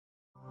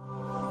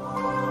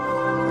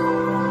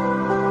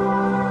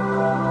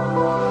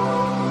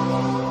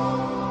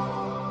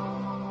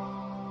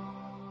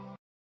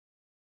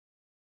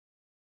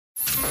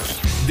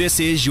This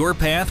is Your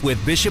Path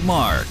with Bishop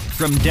Mark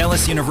from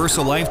Dallas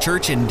Universal Life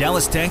Church in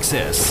Dallas,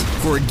 Texas.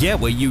 Forget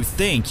what you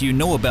think you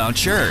know about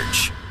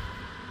church.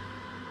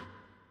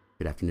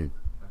 Good afternoon.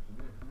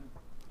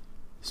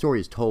 The story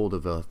is told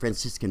of a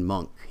Franciscan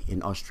monk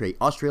in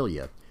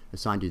Australia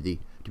assigned to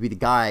be the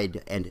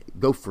guide and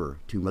gopher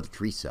to Mother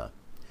Teresa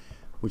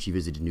when she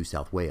visited New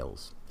South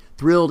Wales.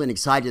 Thrilled and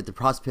excited at the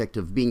prospect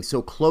of being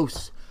so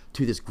close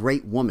to this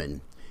great woman,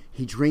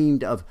 he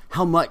dreamed of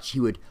how much he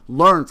would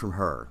learn from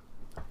her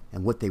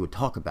and what they would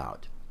talk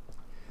about.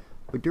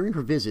 But during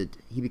her visit,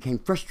 he became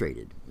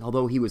frustrated.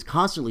 Although he was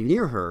constantly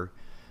near her,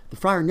 the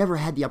friar never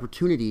had the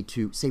opportunity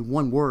to say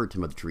one word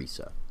to Mother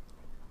Teresa.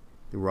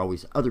 There were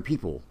always other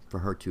people for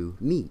her to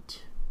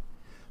meet.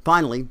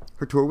 Finally,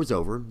 her tour was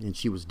over, and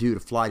she was due to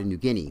fly to New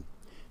Guinea.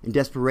 In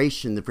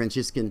desperation, the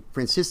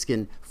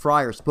Franciscan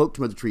friar spoke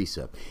to Mother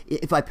Teresa.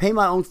 "If I pay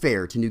my own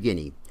fare to New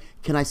Guinea,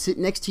 can I sit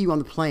next to you on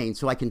the plane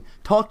so I can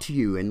talk to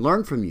you and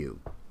learn from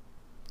you?"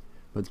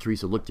 Mother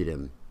Teresa looked at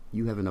him.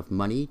 "You have enough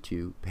money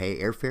to pay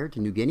airfare to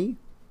New Guinea?"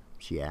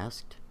 she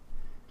asked.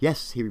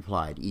 "Yes," he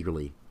replied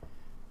eagerly.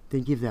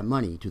 "Then give that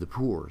money to the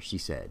poor," she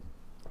said.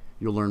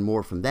 "You'll learn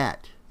more from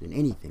that than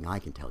anything I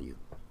can tell you."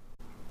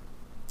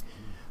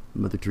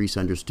 Mother Teresa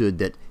understood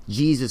that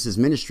Jesus'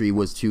 ministry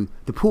was to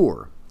the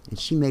poor, and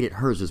she made it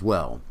hers as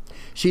well.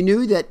 She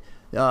knew that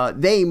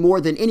they,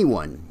 more than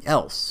anyone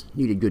else,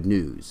 needed good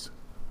news.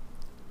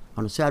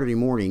 On a Saturday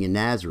morning in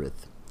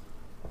Nazareth,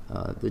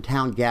 the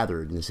town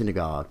gathered in the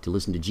synagogue to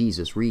listen to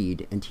Jesus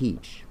read and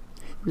teach.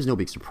 It was no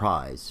big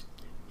surprise.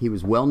 He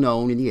was well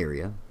known in the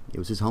area. It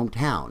was his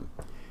hometown.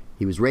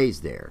 He was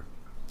raised there.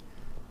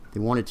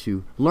 They wanted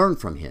to learn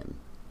from him.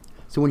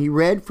 So when he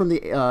read from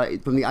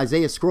the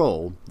Isaiah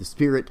scroll, "The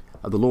Spirit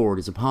of the Lord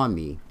is upon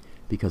me,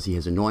 because he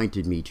has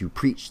anointed me to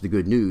preach the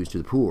good news to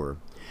the poor,"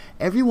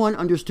 everyone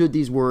understood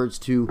these words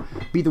to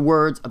be the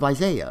words of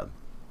Isaiah.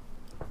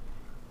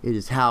 It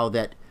is how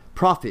that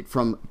prophet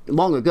from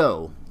long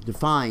ago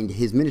defined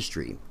his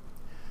ministry.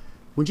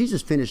 When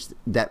Jesus finished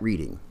that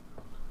reading,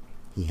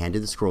 he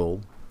handed the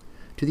scroll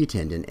to the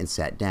attendant and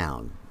sat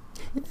down.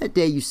 And that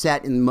day you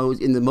sat in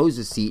the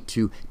Moses seat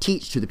to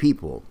teach to the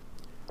people.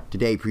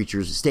 Today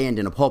preachers stand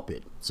in a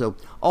pulpit. So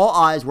all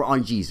eyes were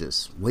on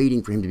Jesus,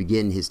 waiting for him to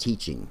begin his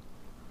teaching.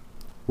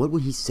 What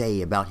would he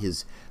say about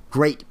his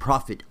great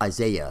prophet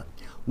Isaiah?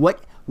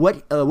 What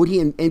would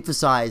he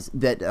emphasize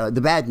that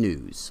the bad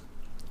news?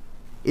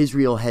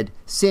 Israel had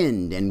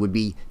sinned and would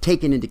be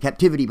taken into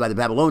captivity by the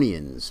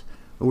Babylonians,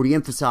 or would the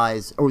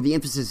emphasis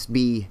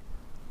be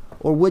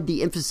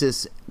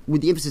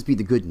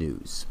the good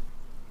news?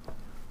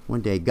 One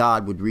day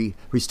God would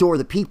restore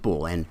the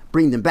people and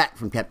bring them back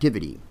from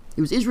captivity.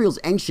 It was Israel's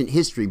ancient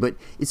history, but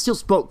it still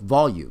spoke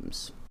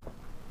volumes.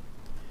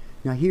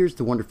 Now here's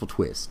the wonderful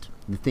twist,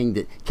 the thing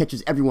that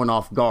catches everyone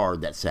off guard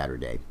that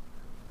Saturday.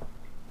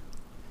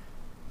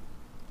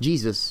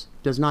 Jesus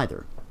does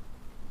neither.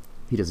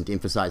 He doesn't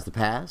emphasize the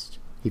past.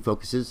 He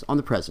focuses on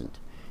the present.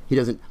 He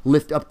doesn't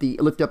lift up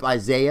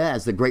Isaiah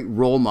as the great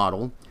role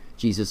model.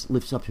 Jesus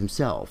lifts up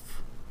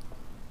himself.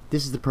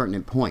 This is the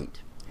pertinent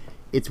point.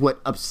 It's what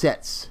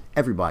upsets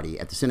everybody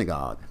at the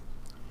synagogue.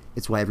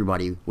 It's why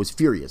everybody was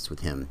furious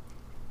with him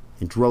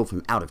and drove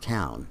him out of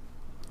town.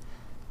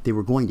 They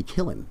were going to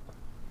kill him.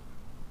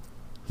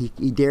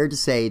 He dared to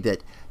say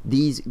that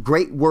these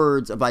great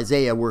words of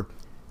Isaiah were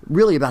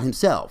really about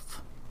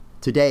himself.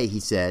 Today,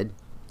 he said,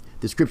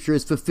 "The scripture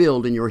is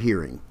fulfilled in your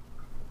hearing."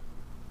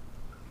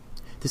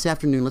 This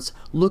afternoon, let's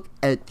look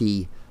at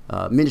the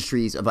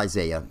ministries of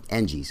Isaiah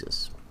and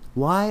Jesus.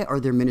 Why are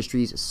their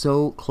ministries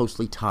so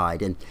closely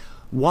tied, and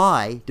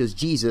why does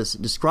Jesus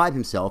describe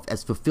himself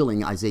as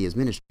fulfilling Isaiah's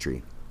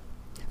ministry?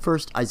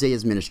 First,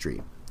 Isaiah's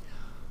ministry.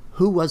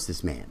 Who was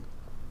this man?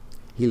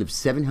 He lived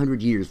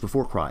 700 years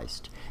before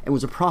Christ and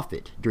was a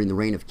prophet during the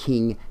reign of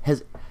King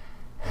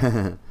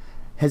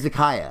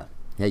Hezekiah.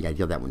 Yeah, you gotta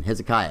get that one,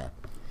 Hezekiah.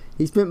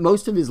 He spent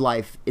most of his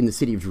life in the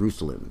city of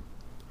Jerusalem.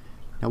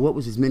 Now, what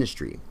was his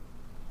ministry?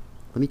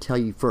 Let me tell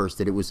you first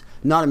that it was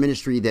not a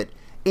ministry that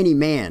any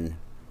man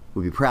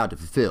would be proud to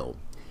fulfill.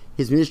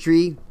 His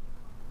ministry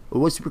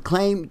was to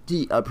proclaim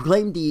the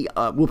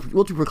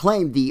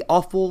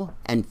awful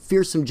and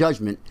fearsome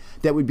judgment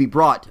that would be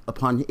brought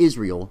upon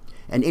Israel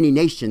and any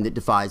nation that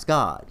defies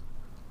God.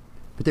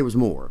 But there was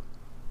more.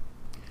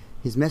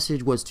 His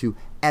message was to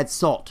add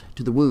salt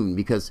to the wound,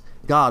 because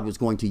God was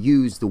going to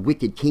use the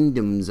wicked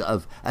kingdoms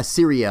of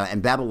Assyria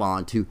and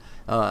Babylon to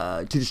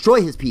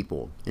destroy his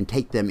people and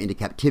take them into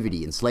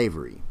captivity and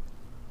slavery.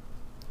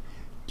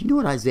 Do you know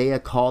what Isaiah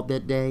called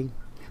that day?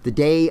 The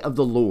day of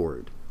the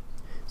Lord.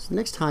 So the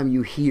next time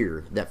you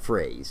hear that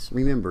phrase,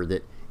 remember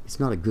that it's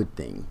not a good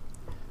thing.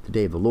 The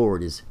day of the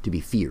Lord is to be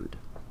feared.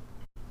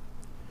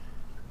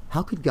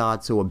 How could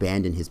God so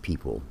abandon his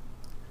people?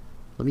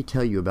 Let me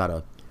tell you about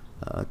a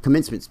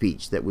commencement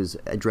speech that was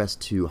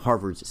addressed to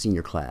Harvard's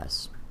senior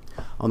class.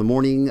 On the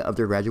morning of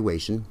their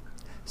graduation,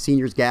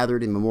 seniors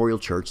gathered in Memorial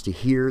Church to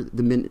hear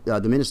the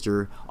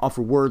minister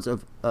offer words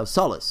of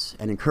solace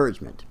and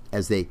encouragement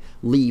as they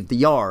leave the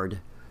yard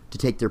to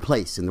take their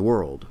place in the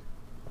world.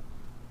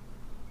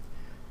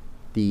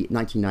 The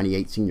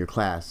 1998 senior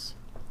class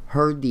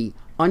heard the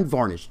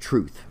unvarnished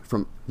truth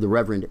from the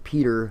Reverend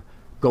Peter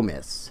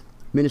Gomez,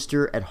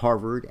 minister at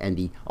Harvard and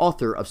the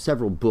author of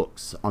several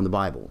books on the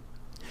Bible.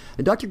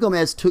 And Dr.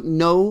 Gomez took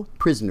no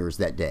prisoners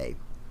that day.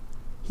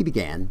 He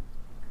began,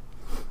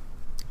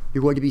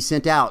 "You're going to be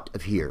sent out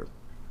of here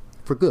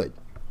for good.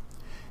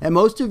 And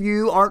most of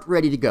you aren't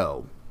ready to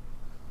go.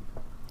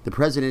 The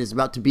president is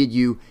about to bid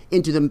you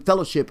into the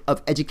fellowship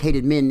of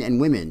educated men and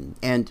women,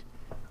 and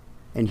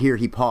here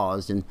he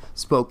paused and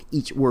spoke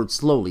each word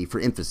slowly for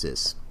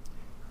emphasis.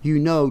 You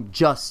know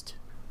just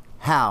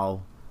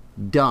how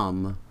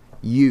dumb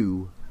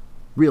you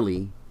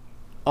really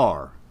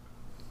are."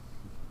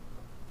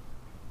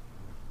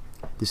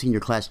 The senior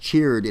class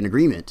cheered in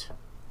agreement.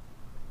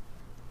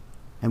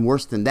 And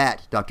worse than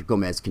that, Dr.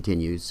 Gomez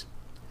continues,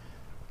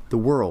 the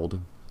world,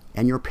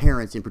 and your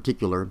parents in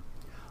particular,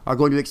 are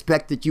going to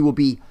expect that you will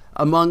be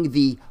among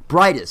the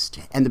brightest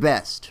and the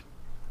best.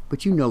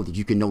 But you know that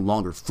you can no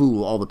longer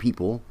fool all the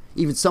people,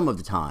 even some of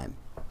the time.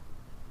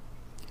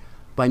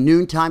 By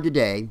noontime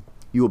today,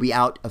 you will be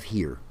out of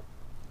here.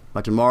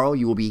 By tomorrow,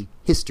 you will be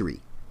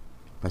history.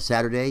 By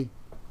Saturday,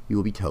 you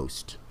will be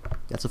toast.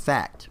 That's a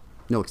fact.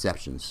 No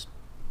exceptions.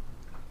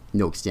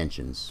 No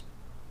extensions.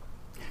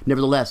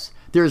 Nevertheless,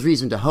 there is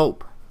reason to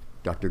hope,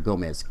 Dr.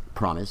 Gomez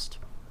promised.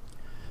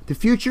 The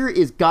future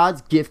is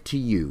God's gift to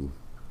you.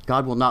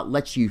 God will not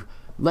let you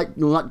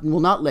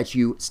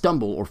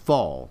stumble or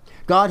fall.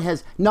 God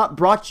has not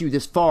brought you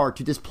this far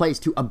to this place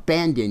to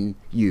abandon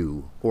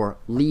you or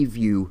leave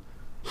you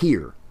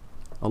here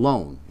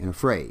alone and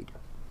afraid.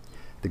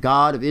 The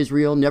God of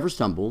Israel never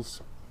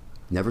stumbles,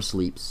 never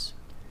sleeps,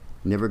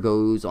 never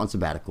goes on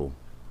sabbatical.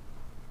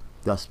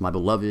 Thus, my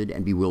beloved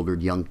and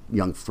bewildered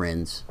young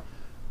friends,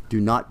 do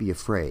not be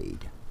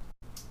afraid.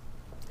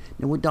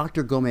 Now, what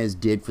Dr. Gomez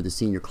did for the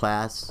senior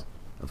class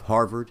of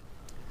Harvard,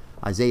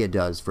 Isaiah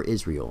does for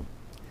Israel.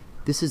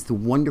 This is the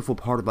wonderful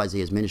part of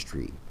Isaiah's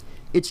ministry.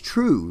 It's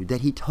true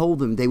that he told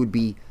them they would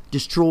be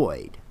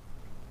destroyed,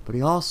 but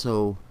he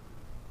also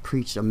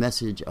preached a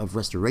message of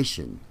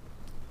restoration.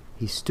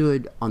 He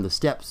stood on the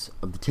steps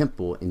of the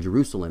temple in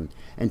Jerusalem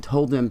and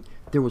told them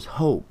there was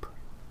hope.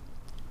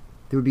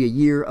 There would be a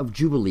year of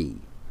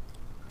jubilee.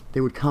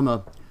 There would come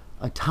a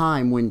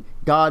time when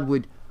God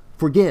would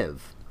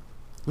forgive.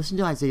 Listen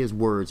to Isaiah's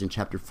words in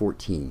chapter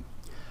 14.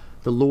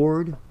 The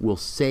Lord will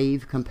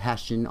save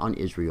compassion on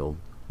Israel.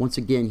 Once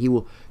again, he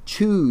will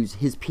choose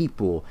his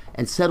people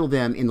and settle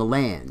them in the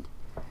land.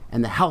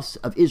 And the house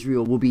of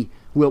Israel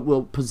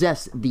will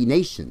possess the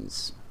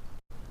nations.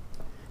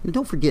 Now,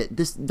 don't forget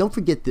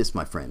this,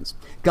 my friends.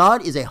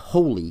 God is a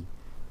holy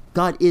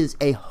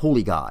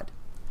God,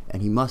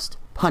 and he must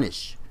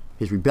punish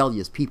his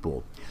rebellious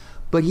people.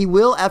 But he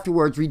will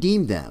afterwards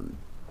redeem them.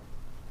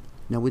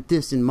 Now, with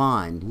this in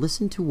mind,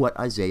 listen to what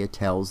Isaiah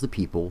tells the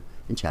people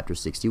in chapter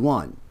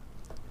 61.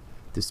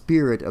 The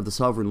Spirit of the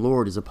Sovereign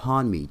Lord is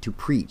upon me to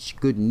preach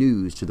good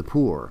news to the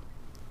poor.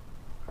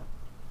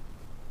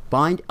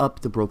 Bind up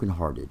the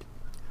brokenhearted,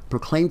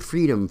 proclaim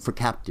freedom for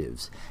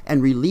captives,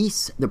 and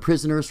release the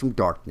prisoners from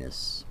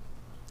darkness.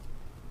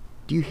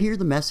 Do you hear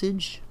the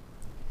message?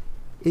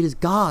 It is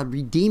God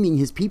redeeming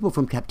his people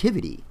from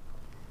captivity.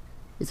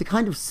 It's a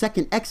kind of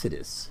second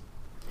Exodus.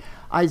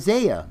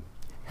 Isaiah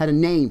had a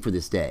name for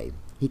this day.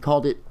 He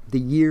called it the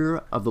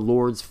year of the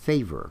Lord's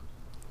favor.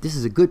 This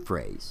is a good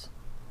phrase.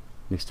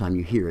 Next time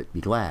you hear it, be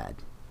glad.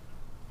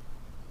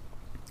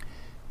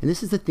 And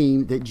this is the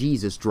theme that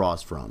Jesus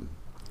draws from.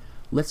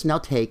 Let's now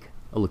take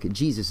a look at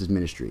Jesus'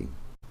 ministry.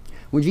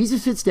 When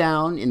Jesus sits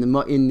down in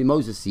the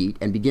Moses seat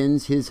and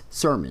begins his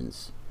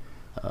sermons,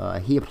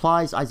 he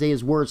applies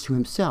Isaiah's words to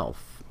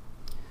himself.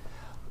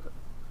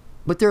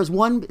 But there's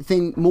one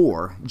thing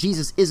more.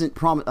 Jesus isn't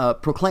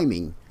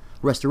proclaiming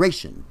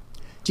restoration.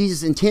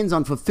 Jesus intends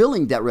on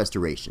fulfilling that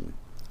restoration.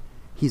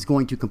 He's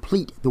going to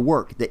complete the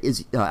work that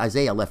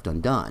Isaiah left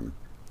undone.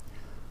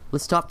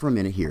 Let's stop for a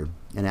minute here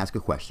and ask a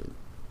question.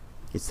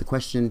 It's the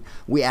question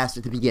we asked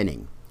at the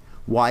beginning.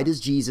 Why does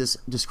Jesus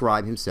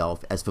describe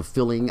himself as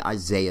fulfilling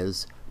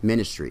Isaiah's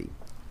ministry?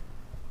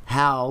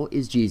 How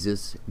is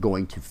Jesus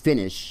going to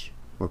finish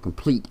or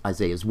complete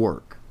Isaiah's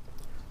work?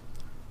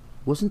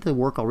 Wasn't the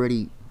work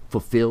already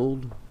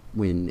fulfilled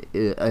when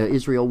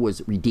Israel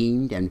was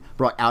redeemed and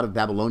brought out of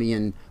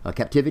Babylonian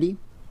captivity?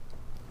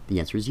 The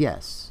answer is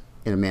yes,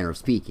 in a manner of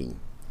speaking.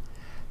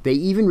 They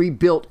even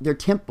rebuilt their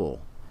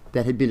temple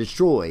that had been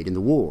destroyed in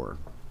the war.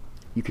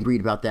 You can read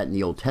about that in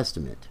the Old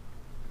Testament,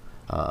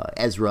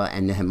 Ezra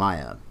and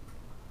Nehemiah.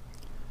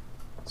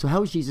 So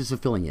how is Jesus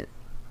fulfilling it?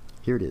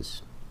 Here it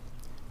is.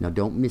 Now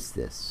don't miss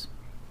this.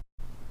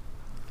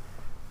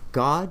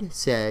 God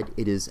said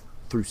it is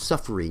through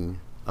suffering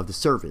of the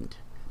servant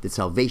that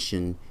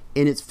salvation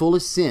in its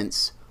fullest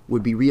sense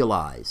would be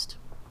realized.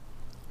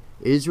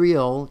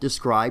 Israel,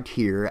 described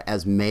here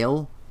as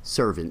male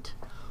servant,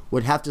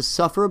 would have to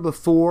suffer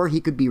before he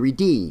could be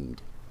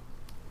redeemed.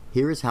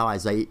 Here is how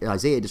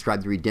Isaiah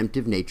described the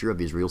redemptive nature of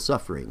Israel's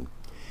suffering.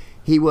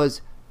 He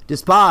was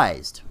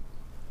despised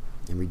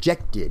and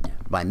rejected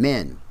by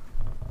men,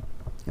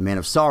 a man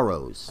of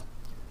sorrows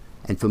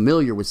and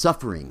familiar with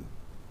suffering,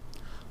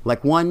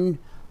 like one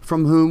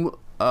from whom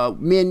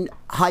men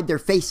hide their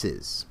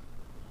faces.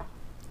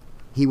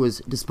 He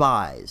was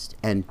despised,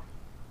 and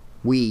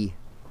we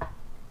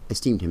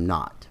esteemed him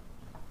not.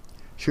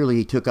 Surely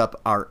he took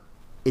up our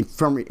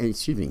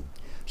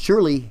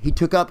Surely he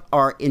took up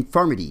our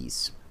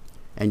infirmities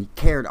and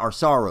carried our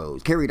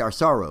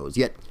sorrows.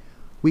 Yet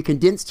we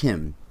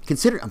considered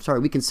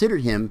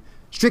him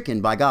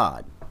stricken by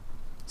God,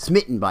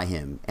 smitten by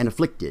him, and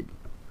afflicted.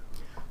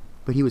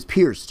 But he was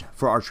pierced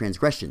for our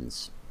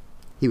transgressions.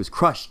 He was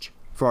crushed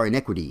for our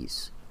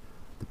iniquities.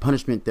 The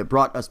punishment that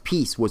brought us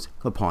peace was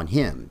upon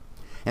him,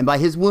 and by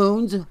his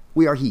wounds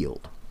we are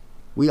healed.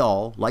 We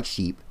all, like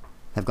sheep,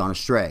 have gone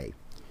astray.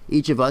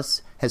 Each of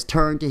us has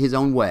turned to his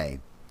own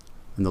way,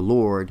 and the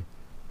Lord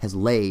has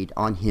laid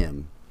on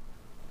him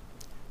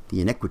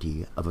the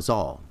iniquity of us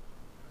all.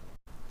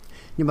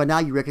 By now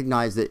you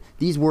recognize that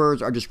these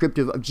words are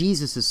descriptive of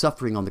Jesus'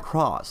 suffering on the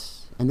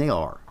cross, and they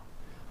are.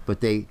 But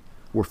they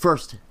were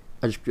first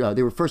a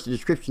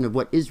description of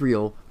what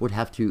Israel would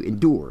have to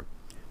endure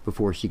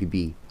before she could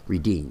be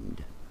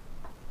redeemed.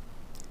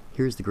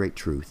 Here's the great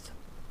truth.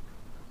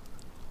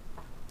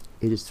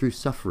 It is through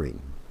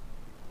suffering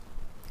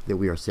that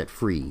we are set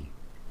free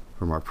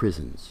from our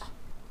prisons.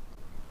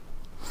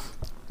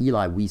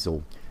 Eli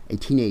Wiesel, a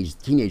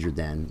teenager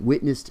then,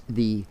 witnessed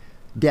the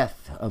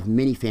death of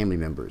many family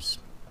members.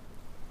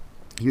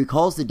 He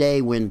recalls the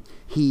day when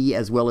he,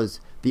 as well as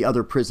the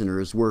other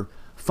prisoners, were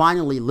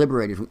finally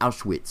liberated from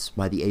Auschwitz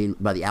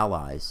by the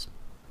Allies.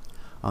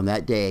 On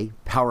that day,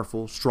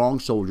 powerful, strong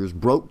soldiers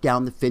broke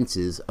down the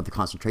fences of the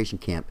concentration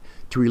camp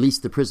to release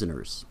the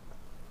prisoners.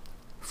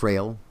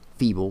 Frail,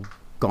 feeble,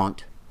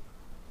 gaunt,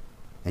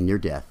 and near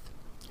death,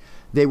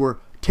 they were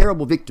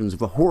terrible victims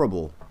of a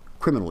horrible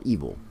criminal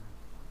evil.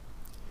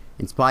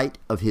 In spite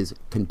of his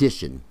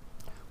condition,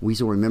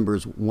 Wiesel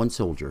remembers one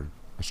soldier,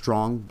 a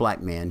strong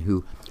black man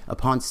who,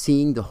 upon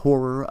seeing the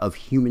horror of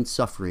human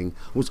suffering,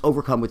 was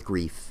overcome with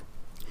grief.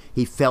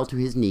 He fell to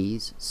his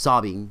knees,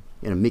 sobbing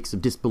in a mix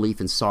of disbelief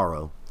and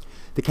sorrow.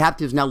 The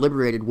captives, now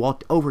liberated,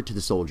 walked over to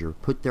the soldier,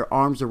 put their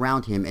arms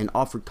around him, and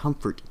offered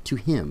comfort to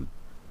him.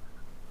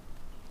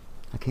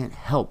 I can't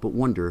help but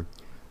wonder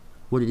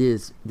what it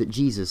is that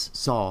Jesus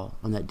saw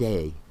on that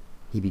day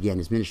he began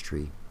his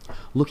ministry,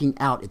 looking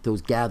out at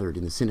those gathered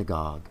in the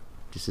synagogue,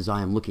 just as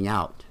I am looking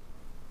out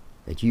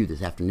at you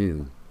this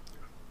afternoon.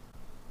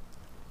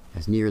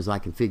 As near as I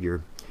can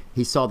figure,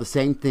 he saw the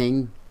same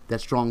thing that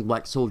strong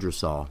black soldier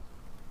saw.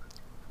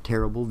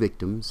 Terrible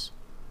victims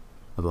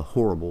of a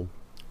horrible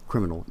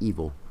criminal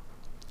evil.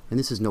 And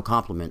this is no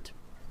compliment.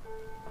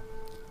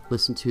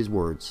 Listen to his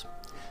words.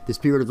 The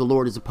Spirit of the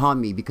Lord is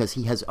upon me because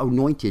he has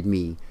anointed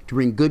me to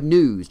bring good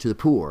news to the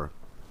poor.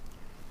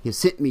 He has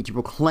sent me to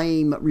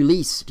proclaim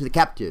release to the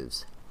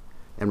captives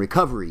and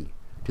recovery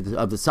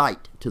of the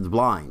sight to the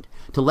blind,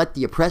 to let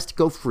the oppressed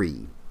go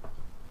free.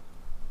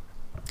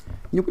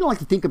 We don't like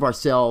to think of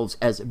ourselves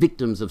as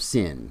victims of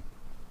sin,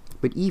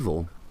 but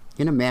evil,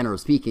 in a manner of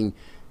speaking,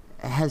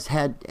 has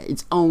had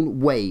its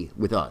own way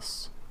with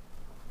us.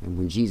 And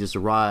when Jesus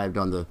arrived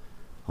on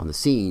the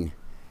scene,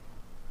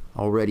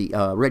 already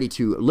ready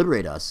to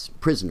liberate us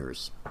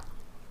prisoners,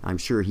 I'm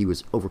sure he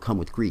was overcome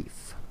with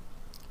grief.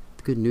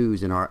 The good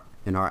news our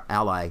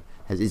ally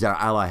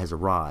has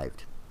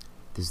arrived.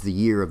 This is the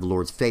year of the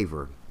Lord's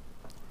favor.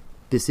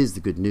 This is the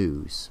good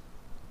news.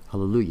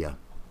 Hallelujah.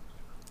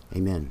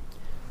 Amen.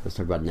 Let's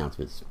talk about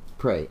announcements.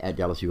 Pray at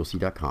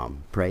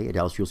DallasULC.com. Pray at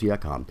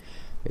DallasULC.com.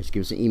 Just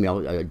give us an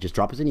email. Just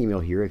drop us an email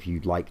here if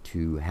you'd like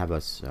to have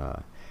us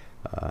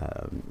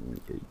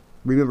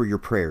remember your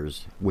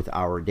prayers with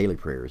our daily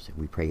prayers.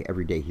 We pray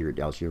every day here at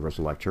Dallas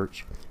Universal Life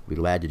Church. We're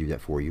glad to do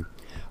that for you.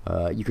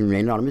 You can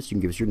remain anonymous. You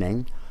can give us your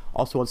name.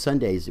 Also on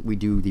Sundays, we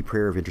do the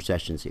prayer of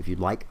intercessions. If you'd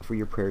like for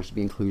your prayers to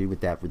be included with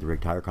that for the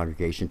entire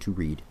congregation to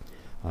read,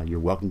 you're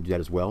welcome to do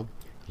that as well.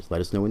 Just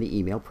let us know in the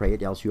email, pray at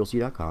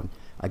DallasULC.com.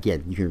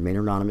 Again, you can remain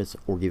anonymous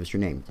or give us your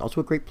name. It's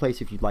also a great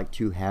place if you'd like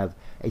to have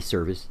a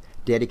service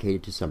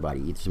dedicated to somebody,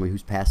 either somebody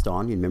who's passed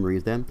on in memory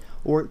of them,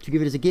 or to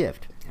give it as a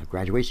gift, a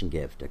graduation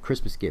gift, a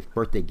Christmas gift,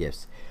 birthday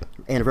gifts,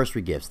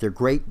 anniversary gifts. They're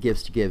great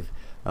gifts to give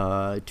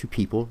to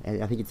people,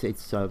 and I think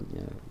it's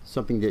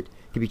something that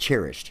can be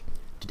cherished.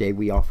 Today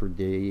we offered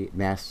the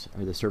Mass,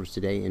 the service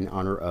today in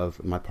honor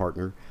of my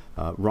partner,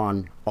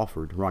 Ronnie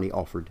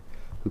Alford,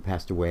 who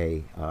passed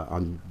away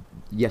on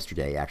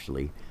yesterday,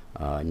 actually,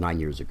 9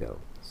 years ago.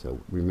 So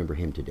remember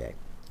him today.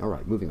 All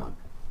right, moving on.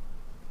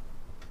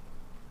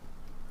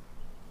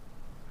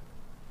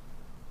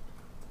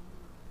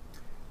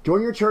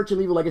 Join your church and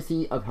leave a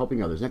legacy of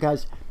helping others. Now,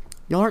 guys,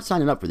 y'all aren't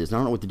signing up for this. I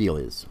don't know what the deal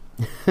is.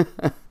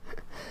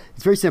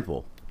 It's very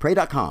simple.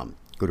 Pray.com.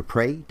 Go to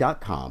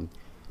pray.com.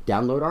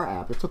 Download our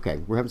app. It's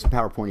okay. We're having some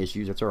PowerPoint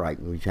issues. That's all right.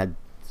 We've had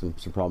some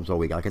problems all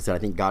week. Like I said, I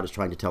think God is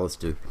trying to tell us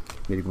to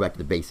maybe go back to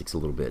the basics a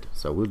little bit.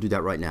 So we'll do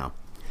that right now.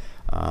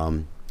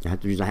 I have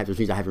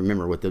to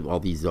remember what all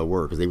these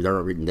were because they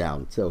aren't written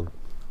down. So,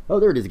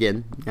 there it is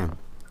again. Yeah.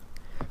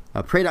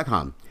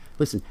 Pray.com.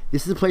 Listen,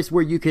 this is a place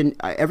where you can,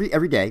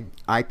 every day,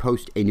 I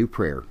post a new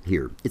prayer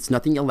here. It's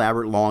nothing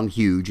elaborate, long,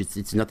 huge.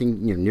 It's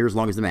nothing near as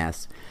long as the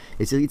Mass.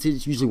 It's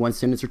usually one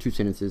sentence or two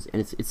sentences,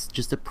 and it's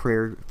just a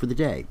prayer for the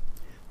day.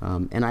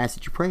 And I ask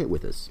that you pray it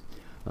with us.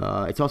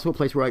 It's also a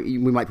place where we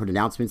might put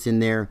announcements in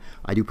there.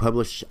 I do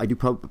post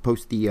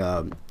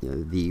the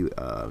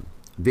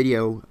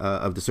video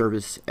of the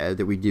service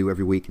that we do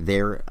every week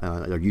there,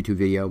 our YouTube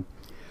video.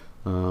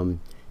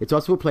 It's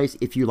also a place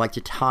if you like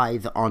to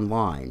tithe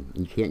online.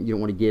 You don't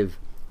want to give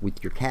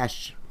with your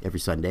cash every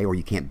Sunday, or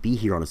you can't be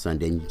here on a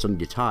Sunday and you need something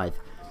to tithe.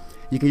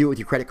 You can do it with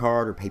your credit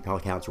card or PayPal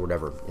accounts or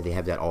whatever, and they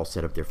have that all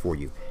set up there for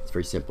you. It's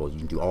very simple. You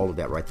can do all of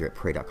that right there at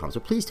pray.com. So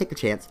please take a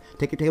chance,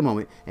 take a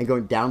moment, and go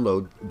and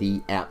download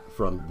the app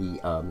from the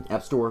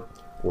App Store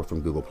or from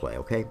Google Play,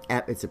 okay?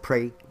 It's at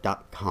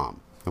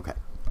pray.com. Okay,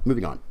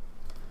 moving on.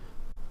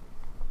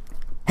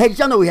 Hey, did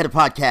y'all know we had a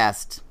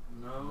podcast?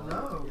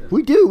 No.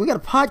 We do. We got a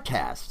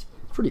podcast.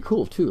 It's pretty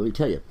cool, too, let me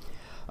tell you.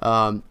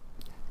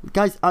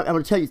 Guys, I'm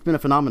going to tell you, it's been a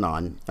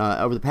phenomenon.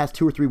 Over the past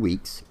 2 or 3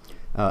 weeks,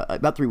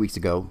 about 2 weeks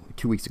ago,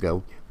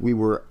 we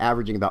were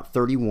averaging about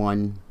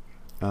 31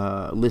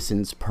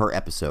 listens per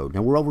episode.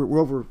 Now, we're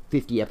over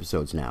 50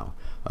 episodes now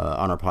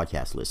on our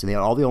podcast list. And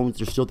all the old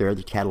ones are still there.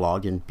 They're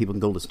cataloged, and people can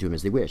go listen to them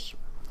as they wish.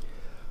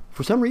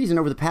 For some reason,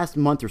 over the past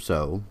month or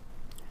so,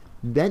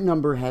 that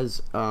number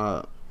has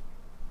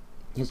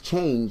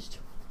changed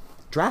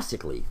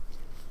drastically.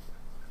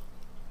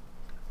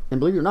 And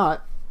believe it or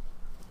not,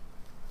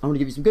 I'm going to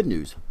give you some good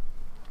news.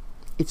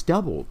 It's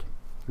doubled.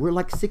 We're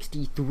like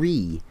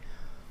 63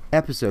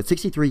 episodes,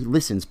 63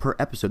 listens per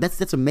episode.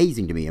 That's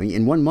amazing to me. I mean,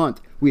 in 1 month,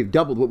 we have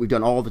doubled what we've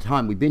done all the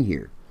time we've been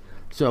here.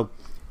 So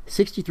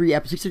 63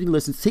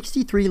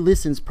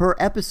 listens per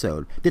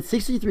episode. That's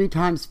 63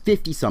 times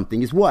 50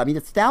 something is what? I mean,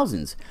 that's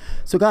thousands.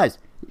 So guys,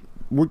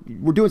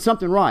 we're doing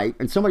something right,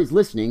 and somebody's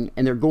listening,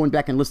 and they're going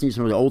back and listening to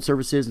some of the old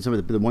services and some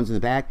of the ones in the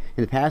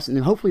past, and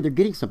then hopefully they're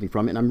getting something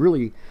from it. And I'm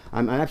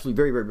absolutely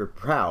very, very, very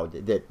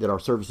proud that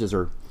our services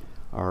are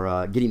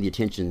getting the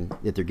attention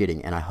that they're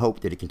getting, and I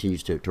hope that it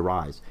continues to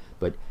rise.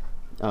 But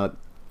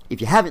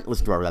if you haven't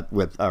listened to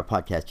our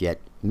podcast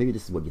yet, maybe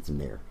this is what gets them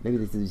there. Maybe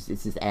it's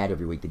this ad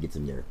every week that gets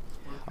them there.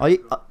 Or the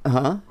QR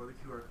code.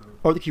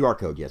 Or the QR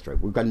code, yes, right.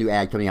 We've got a new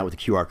ad coming out with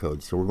the QR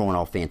code, so we're going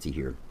all fancy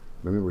here.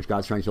 Remember,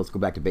 God's trying to tell us to go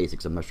back to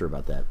basics. I'm not sure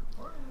about that.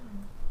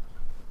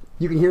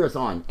 You can hear us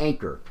on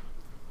Anchor,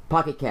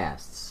 Pocket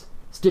Casts,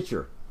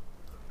 Stitcher,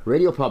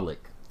 Radio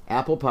Public,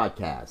 Apple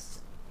Podcasts,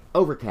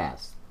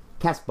 Overcast,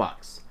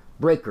 Castbox,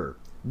 Breaker,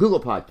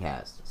 Google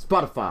Podcasts,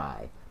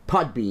 Spotify,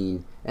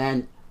 Podbean,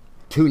 and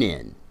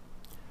TuneIn.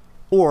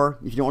 Or,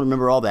 if you don't want to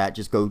remember all that,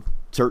 just go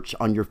search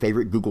on your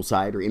favorite Google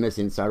site or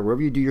MSN site or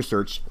wherever you do your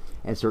search,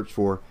 and search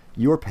for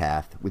Your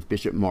Path with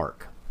Bishop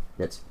Mark.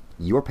 That's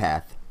Your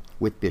Path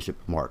with Bishop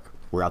Mark.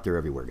 We're out there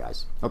everywhere,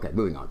 guys. Okay,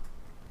 moving on.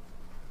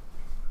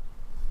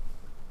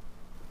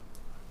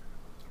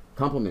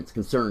 Compliments,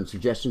 concerns,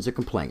 suggestions, or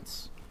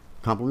complaints.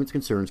 Compliments,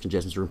 concerns,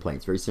 suggestions, or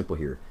complaints. Very simple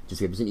here. Just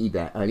give us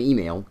an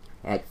email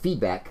at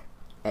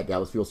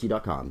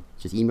feedback@dallasvlc.com.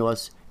 Just email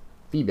us,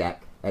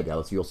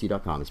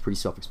 feedback@dallasvlc.com. It's pretty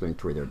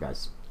self-explanatory there,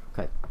 guys.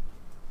 Okay.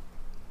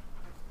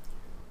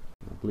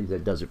 I believe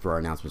that does it for our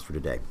announcements for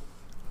today.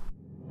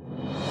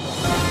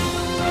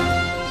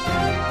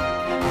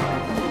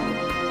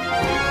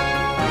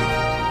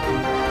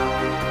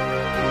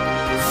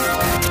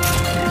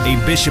 A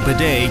bishop a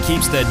day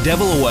keeps the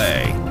devil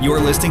away. You're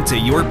listening to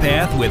Your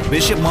Path with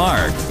Bishop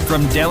Mark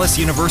from Dallas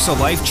Universal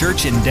Life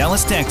Church in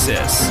Dallas,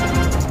 Texas.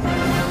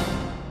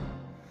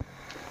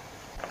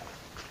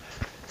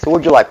 So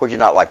what'd you like? What'd you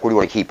not like? What do you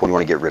want to keep? What do you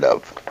want to get rid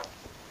of?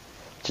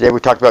 Today we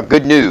talked about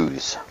good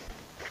news,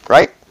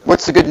 right?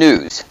 What's the good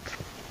news?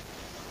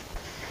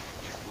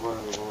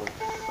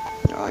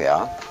 Oh,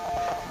 yeah.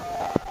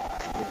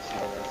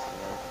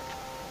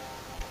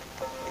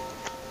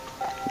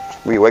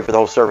 Were you awake for the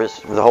whole service,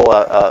 for the whole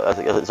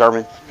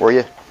sermon? Were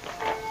you?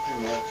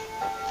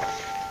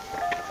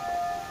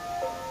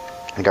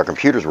 I think our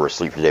computers were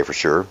asleep today for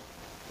sure.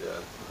 Yeah.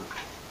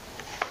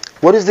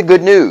 What is the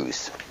good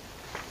news?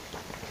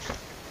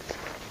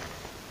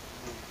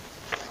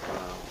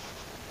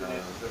 The good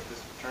news is of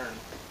this return.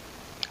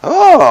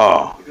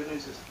 Oh. The good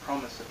news is the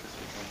promise of this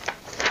return.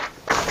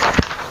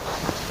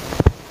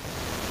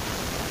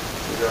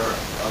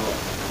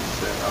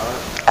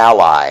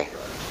 Ally.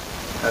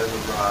 Has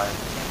arrived.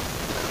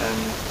 And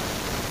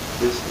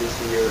this is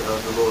the year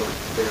of the Lord.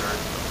 This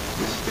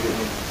is the good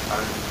news.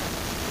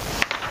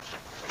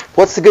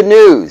 What's the good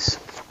news?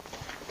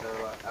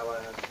 Ally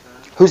has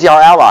returned. Who's our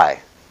ally?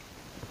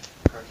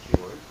 Christ the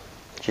Lord.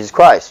 Jesus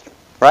Christ,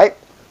 right?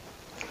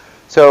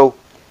 So,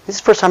 this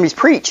is the first time he's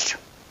preached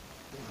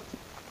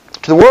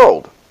to the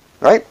world,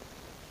 right?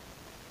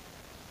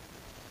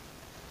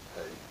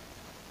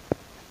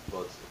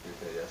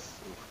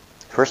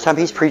 First time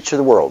he's preached to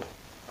the world.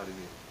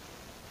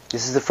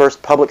 This is the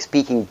first public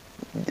speaking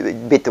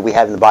bit that we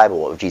have in the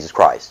Bible of Jesus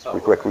Christ,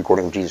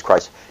 recording of Jesus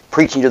Christ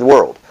preaching to the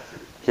world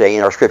today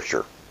in our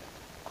Scripture.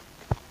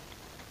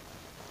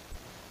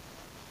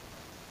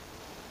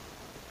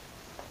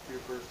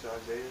 refers to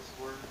Isaiah's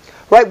words.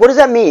 Right. What does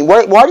that mean?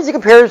 Why does he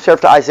compare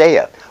himself to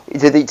Isaiah,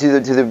 to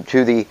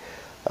the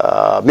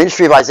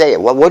ministry of Isaiah?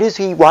 What is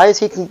he? Why is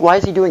he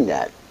doing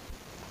that?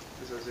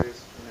 Because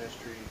Isaiah's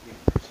ministry, he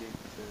perceived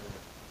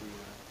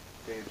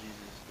the day of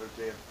Jesus, or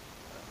the day of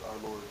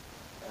our Lord,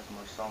 as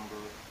more somber.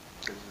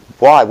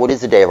 Why? What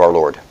is the day of our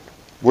Lord?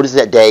 What is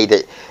that day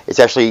that it's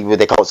actually? Would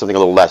they call it something a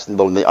little less, a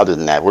little other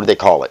than that? What do they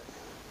call it?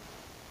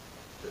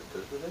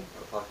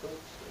 Apocalypse?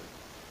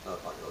 Not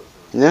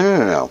apocalypse.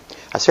 No.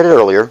 I said it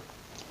earlier.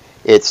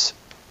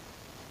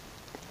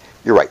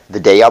 You're right. The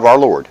day of our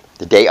Lord.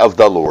 The day of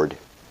the Lord.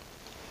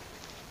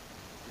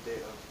 The day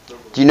of the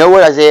Lord. Do you know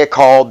what Isaiah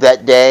called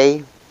that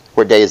day?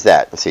 What day is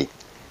that? Let's see.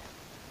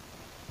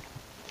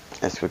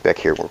 Let's look back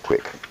here real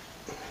quick.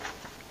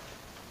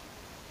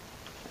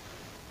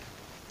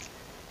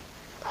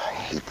 I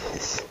hate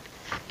this.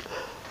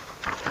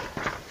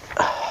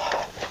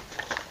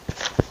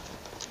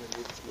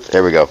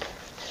 There we go.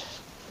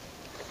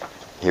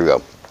 Here we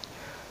go.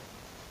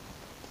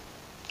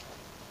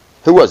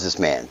 Who was this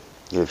man?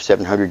 He lived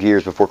 700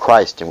 years before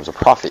Christ and was a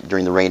prophet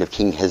during the reign of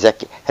King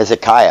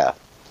Hezekiah.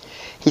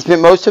 He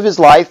spent most of his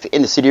life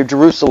in the city of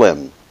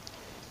Jerusalem.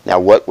 Now,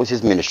 what was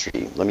his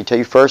ministry? Let me tell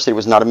you first that it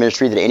was not a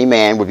ministry that any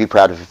man would be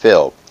proud to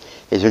fulfill.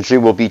 His ministry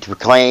will be to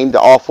proclaim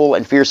the awful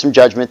and fearsome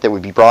judgment that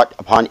would be brought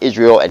upon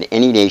Israel and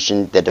any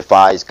nation that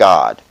defies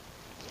God.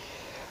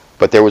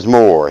 But there was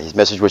more. His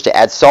message was to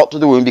add salt to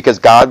the wound because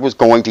God was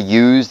going to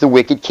use the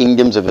wicked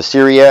kingdoms of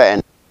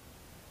Assyria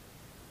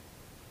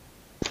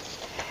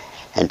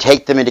and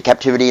take them into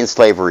captivity and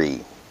slavery.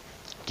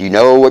 Do you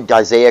know what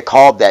Isaiah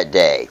called that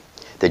day?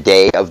 The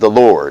day of the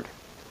Lord.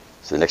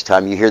 So the next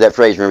time you hear that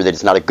phrase, remember that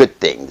it's not a good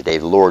thing. The day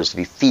of the Lord is to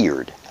be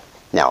feared.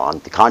 Now, on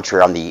the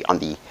contrary, on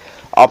the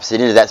opposite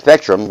end of that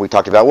spectrum, we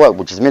talked about what,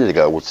 which is a minute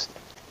ago. Jesus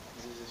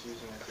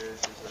using Isaiah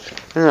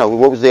as No.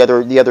 What was the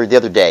other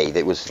day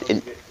that was? the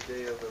day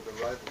of the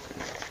rival,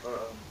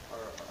 our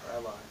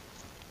ally.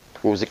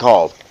 What was it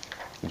called?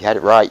 You had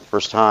it right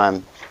first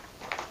time.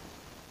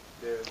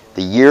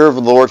 The year of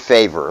the Lord's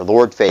favor.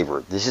 Lord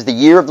favor. This is the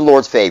year of the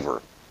Lord's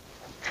favor.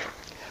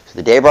 So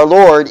the day of our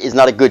Lord is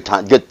not a good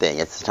thing.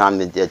 It's the time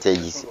that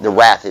the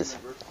wrath is.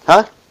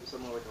 Huh?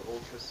 Something like an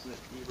Old Testament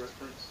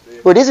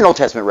reference. Well, it is an Old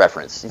Testament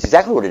reference. It's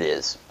exactly what it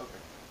is. Okay.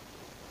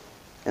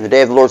 And the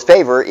day of the Lord's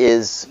favor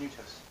is. New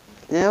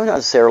Testament. No, not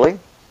necessarily.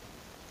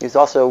 It's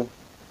also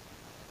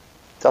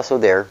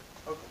there.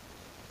 Okay.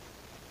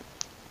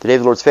 The day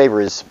of the Lord's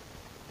favor is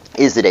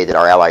the day that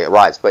our ally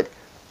arrives. But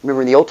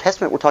remember, in the Old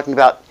Testament, we're talking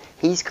about.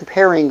 He's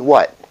comparing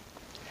what?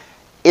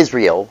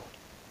 Israel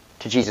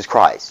to Jesus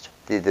Christ.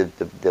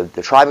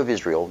 The tribe of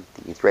Israel,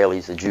 the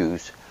Israelis, the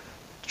Jews,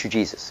 to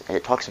Jesus. And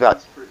it talks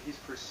about... He's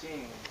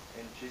foreseeing,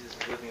 and Jesus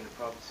is living in the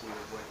prophecy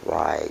of what...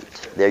 Right.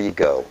 There you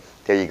go.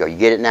 You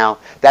get it now?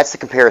 That's the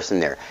comparison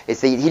there.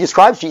 He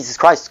describes Jesus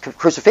Christ's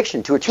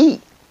crucifixion to a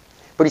T.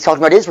 But he's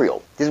talking about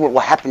Israel. This is what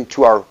will happen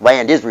to our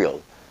land,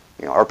 Israel.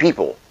 Our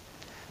people.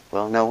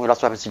 Well, no, it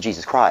also happens to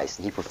Jesus Christ.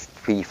 He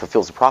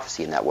fulfills the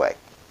prophecy in that way.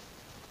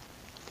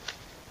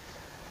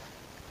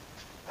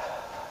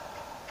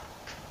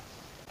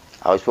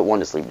 I always put one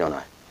to sleep, don't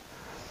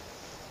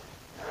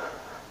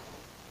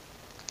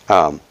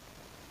I?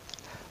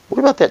 What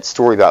about that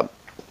story about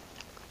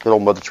good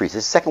old Mother Teresa?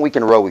 This is the second week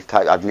in a row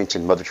I've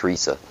mentioned Mother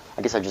Teresa.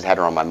 I guess I just had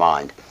her on my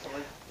mind. I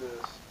like the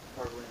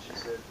part when she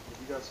said, if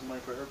you got some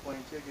money for an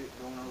airplane ticket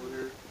going over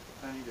there,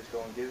 honey, just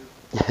go and give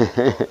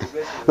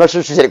it. I'm not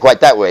sure she said it quite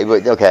that way,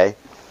 but okay.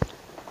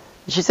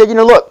 She said,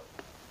 look,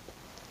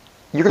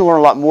 you're going to learn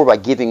a lot more by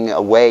giving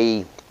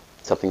away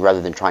something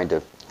rather than trying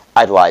to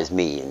idolize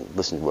me and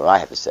listen to what I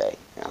have to say.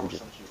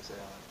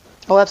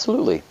 Oh,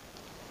 absolutely.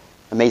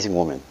 Amazing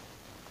woman.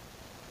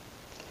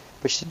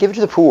 But she said, give it to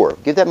the poor.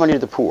 Give that money to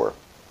the poor.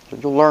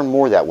 You'll learn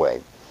more that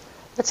way.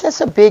 That's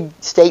a big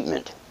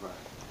statement. Right.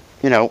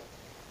 You know.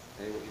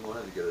 And you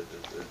wanted to get a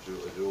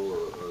jewel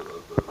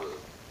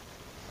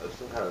of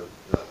some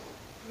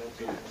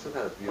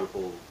kind of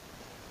beautiful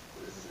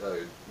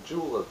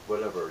jewel of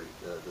whatever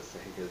this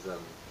thing is.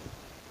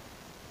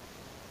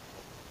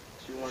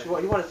 You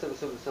wanted some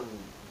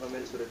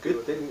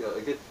good thing,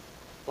 a good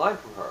line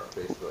from her,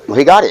 basically. Well,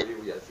 he got it.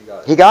 Yes, he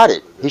got it. He got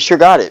it. He sure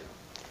got it.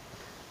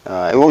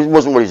 It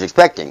wasn't what he was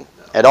expecting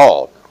at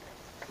all.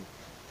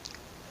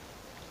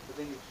 I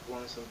think he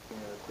wanted something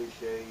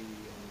cliche and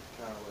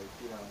kind of like,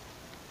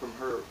 from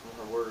her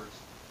words,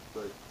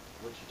 but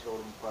what she told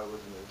him probably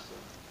wasn't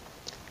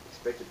as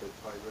expected, but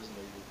probably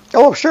resonated with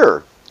him. Oh,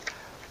 sure.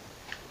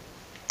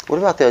 What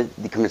about the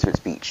commencement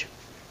speech?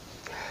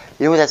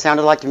 You know what that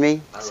sounded like to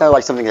me? It sounded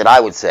like something that I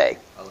would say.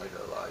 I like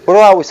that a lot. Yeah. What do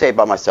I always say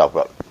about myself?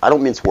 Well, I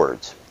don't mince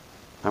words.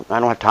 I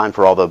don't have time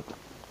for all the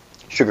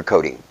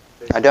sugarcoating.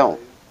 I don't.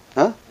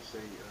 Huh? You say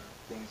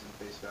things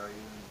in face value.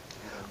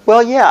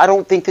 Well, yeah, I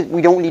don't think that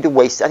we don't need to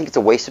waste. I think it's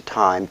a waste of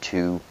time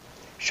to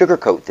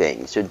sugarcoat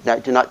things, to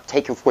not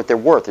take them for what they're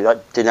worth,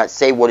 to not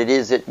say what it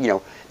is that,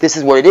 this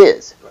is what it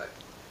is. Right.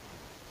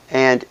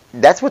 And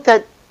that's what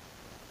that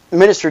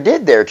minister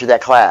did there to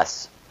that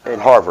class in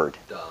Harvard.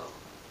 Dumb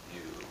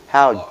you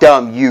How are.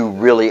 dumb you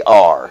really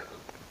are.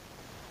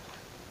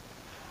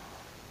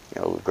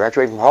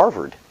 graduating from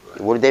Harvard.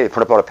 Right. What did they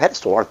put up on a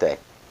pedestal, aren't they?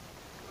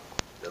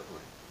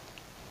 Definitely.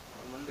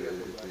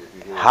 If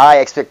you hear, High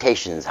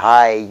expectations,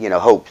 high,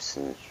 hopes.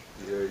 And,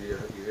 you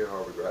hear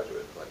Harvard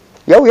graduate, like,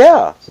 oh,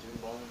 yeah.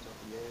 Student loans off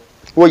the Yale.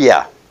 Well,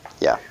 yeah.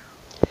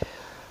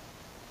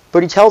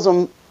 But he tells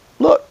them,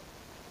 look,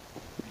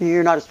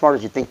 you're not as smart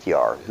as you think you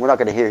are. We're not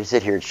going to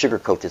sit here and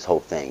sugarcoat this whole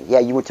thing. Yeah,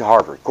 you went to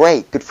Harvard.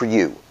 Great, good for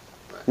you.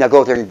 Right. Now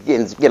go out there and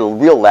get a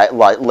real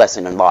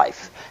lesson in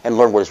life and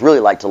learn what it's really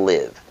like to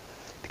live.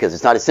 Because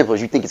it's not as simple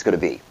as you think it's going to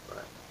be.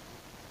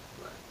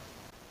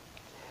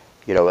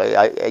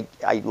 Right.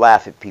 I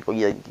laugh at people.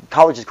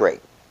 College is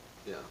great.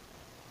 Yeah.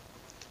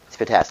 It's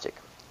fantastic.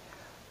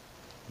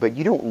 But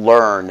you don't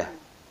learn.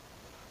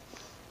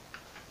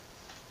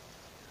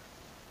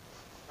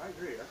 I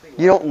agree. I think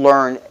You don't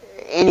learn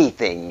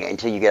anything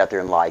until you get out there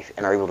in life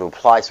and are able to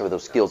apply some of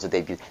those skills that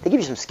they give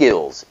you some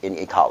skills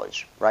in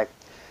college, right?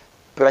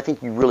 But I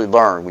think you really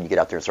learn when you get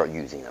out there and start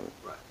using them.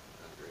 Right. I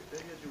agree.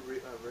 Then you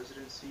do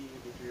residency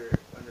if you're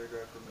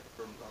undergrad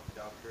from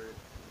doctorate,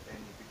 and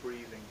before you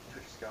even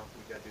touch a scalpel,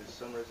 you got to do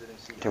some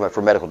residency. Talking about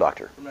for medical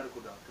doctor. For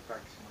medical doctor,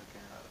 practicing like a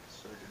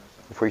surgeon or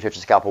something. Before you touch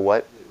a scalpel,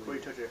 what? Before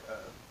you touch a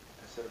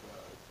set of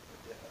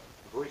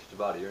Before you touch the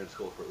body, you're in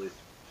school for at least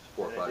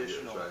 4 or 5 years,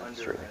 additional right?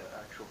 under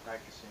actual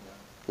practicing.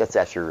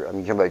 That's your. You're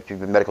talking about your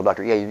medical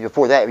doctor. Yeah.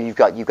 Before that, you've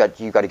got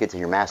to get to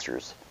your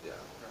master's, Yeah.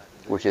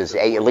 which is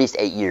at least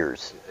 8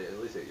 years. At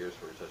least 8 years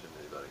before you're touching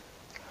anybody.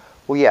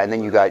 Well, yeah, and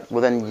then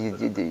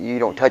you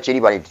don't touch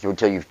anybody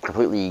until you've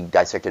completely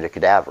dissected a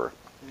cadaver,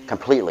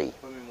 completely.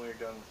 I mean, when you're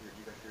done with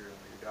you got your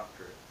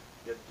doctorate,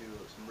 you have to do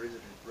some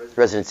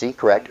Residency,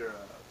 correct?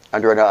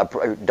 Under,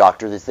 Under a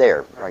doctor that's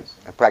there, right?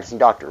 A practicing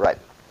doctor, right?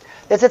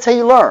 That's how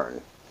you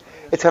learn.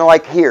 It's kind of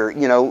like here,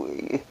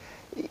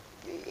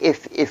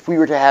 if we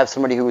were to have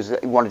somebody who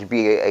wanted to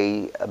be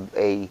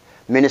a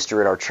minister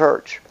at our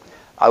church,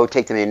 I would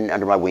take them in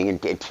under my wing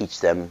and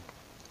teach them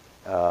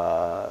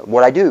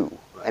what I do,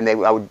 and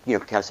I would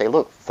kind of say,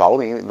 look, follow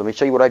me, let me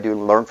show you what I do,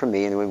 and learn from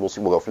me, and then we'll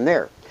go from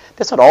there.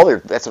 That's not all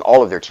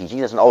of their teaching.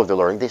 That's not all of their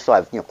learning. They still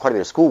have quite a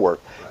bit of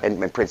schoolwork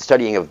and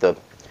studying of the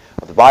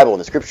Bible and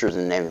the Scriptures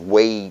and the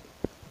way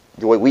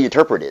we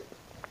interpret it.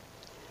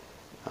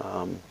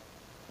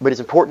 But it's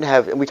important to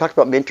have, and we talked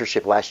about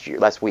mentorship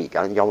last week.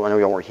 I know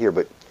y'all weren't here,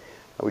 but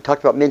we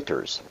talked about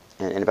mentors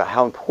and about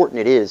how important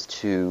it is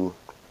to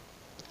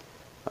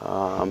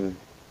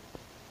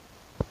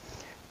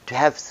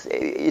have.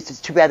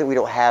 It's too bad that we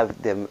don't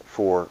have them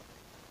for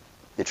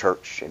the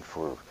church and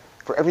for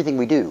everything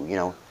we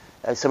do.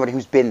 As somebody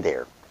who's been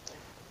there,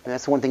 and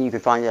that's the one thing you can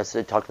find. As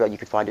I talked about, you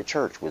could find at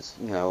church was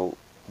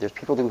there's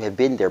people who have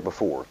been there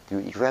before.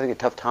 If you're having a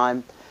tough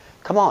time,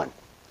 come on,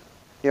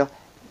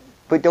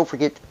 But don't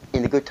forget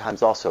in the good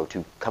times also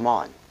to come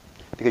on,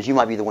 because you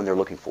might be the one they're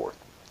looking for.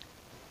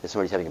 If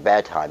somebody's having a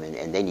bad time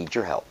and they need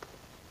your help.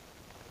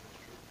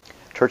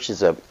 Church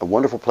is a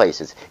wonderful place.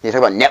 They talk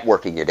about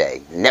networking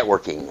today.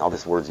 Networking, all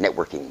this words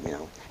networking,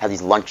 have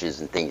these lunches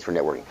and things for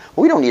networking.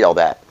 Well, we don't need all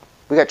that.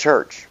 We got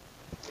church.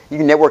 You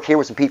can network here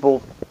with some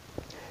people.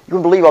 You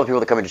wouldn't believe all the people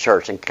that come into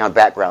church and kind of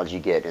backgrounds you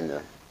get and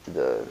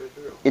the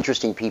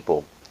interesting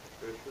people.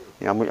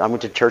 I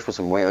went to church with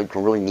some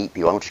really neat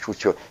people. I went to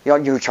church. You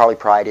know who Charlie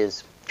Pride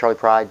is? Charlie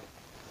Pride?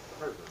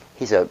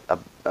 He's a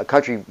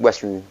country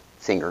western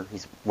singer.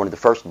 He's one of the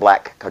first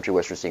black country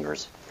western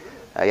singers.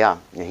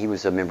 He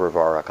was a member of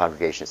our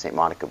congregation at St.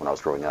 Monica when I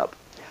was growing up.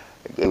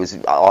 It was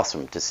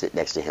awesome to sit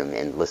next to him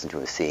and listen to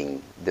him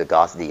sing the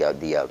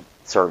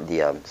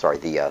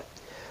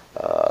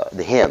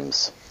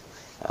hymns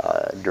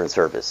during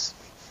service.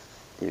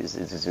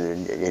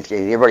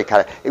 Everybody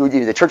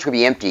the church would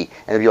be empty,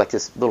 and there'd be like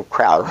this little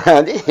crowd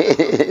around it.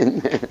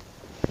 It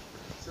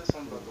says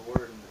something about the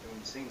word, and when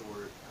you sing the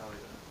word,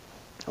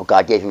 how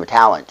God gave him a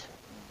talent,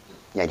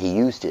 and he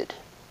used it,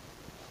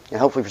 and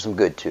hopefully for some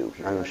good too.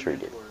 I'm sure he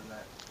did.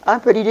 I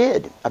bet he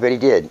did.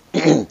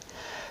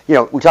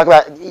 We talk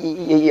about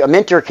a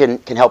mentor can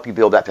help you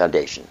build that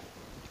foundation.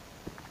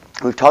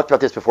 We've talked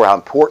about this before, how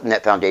important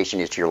that foundation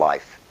is to your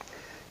life.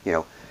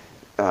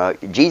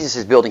 Jesus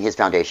is building his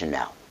foundation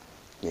now.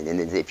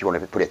 And if you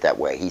want to put it that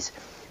way, he's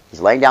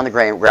laying down the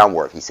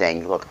groundwork. He's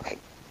saying, look, okay,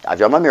 I've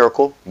done my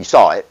miracle. You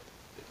saw it,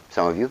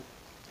 some of you.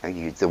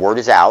 The word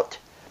is out.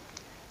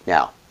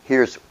 Now,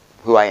 here's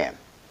who I am.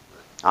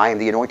 I am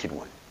the anointed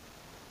one.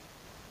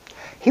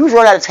 He was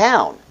run out of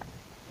town.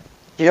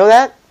 Do you know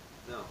that?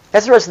 No.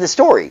 That's the rest of the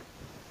story.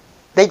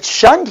 They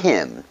shunned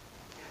him.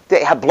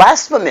 They have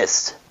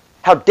blasphemous.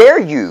 How dare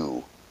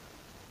you?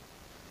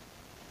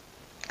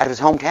 Out of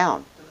his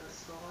hometown.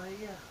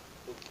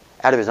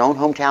 Out of his own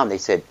hometown, they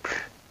said,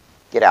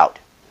 get out.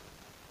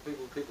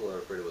 People are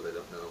afraid of what they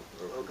don't know.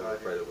 Or people are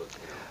afraid of what they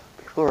know.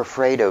 People are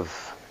afraid of...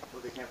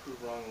 What they can't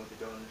prove wrong and what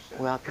they don't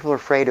understand. Well, people are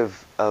afraid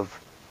of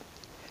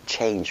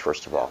change,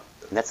 first of all.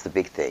 And that's the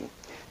big thing.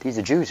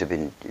 The Jews have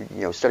been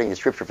studying the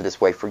Scripture for this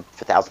way for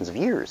thousands of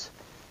years.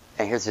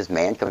 And here's this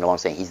man coming along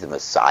saying he's the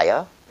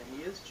Messiah. And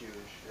he is Jewish.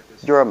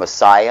 You're a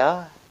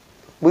Messiah.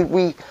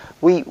 We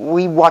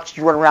watched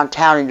you run around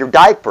town in your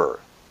diaper.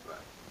 Right.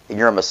 And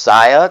you're a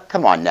Messiah?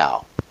 Come on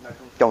now. Now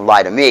Don't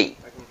lie to me.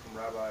 I come from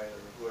Rabbi or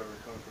whoever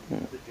coming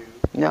from the Jew.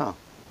 No.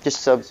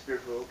 Just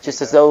Spiritual,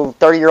 just as though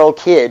 30-year-old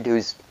kid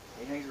who's...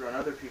 He hangs around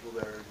other people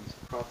that are these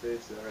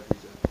prophets, that are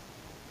these...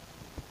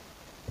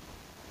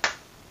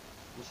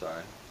 I'm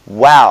sorry.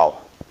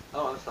 Wow.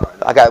 Oh, I'm sorry.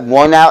 I got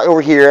one out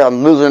over here.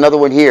 I'm losing another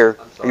one here.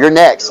 I'm sorry. You're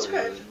next.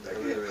 Really,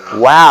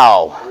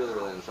 Wow.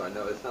 really, I'm sorry.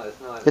 No, it's not.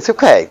 It's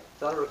okay.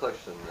 It's not a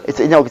reflection.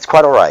 It's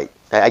quite all right.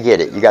 I get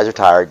it. You guys are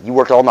tired. You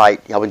worked all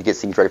night helping to get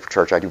things ready for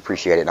church. I do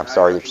appreciate it, and I'm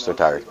sorry that you're so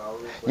tired.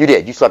 You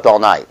did. You slept all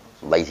night.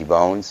 Lazy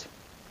bones.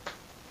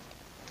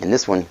 And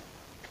this one...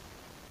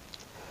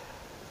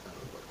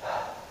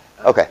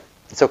 Okay.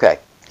 It's okay.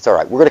 It's all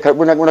right. We're not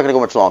gonna go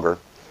much longer.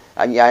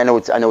 I know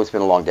it's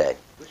been a long day.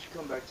 We should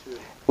come back to it.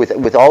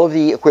 With all of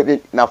the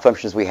equipment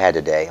malfunctions we had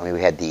today, I mean,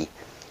 we had we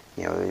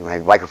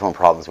had microphone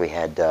problems, we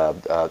had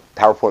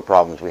PowerPoint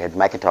problems, we had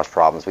Macintosh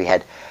problems, we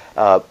had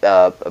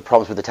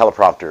problems with the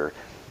teleprompter,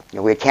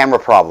 we had camera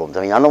problems.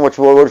 I mean, I don't know what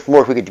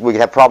more we could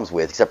have problems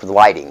with, except for the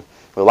lighting.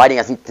 The lighting,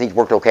 I think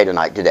worked okay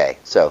today.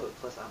 So,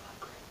 Plus, I'm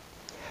hungry.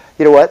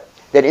 you know what?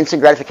 That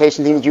instant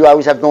gratification thing that you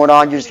always have going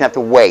on, you're just going to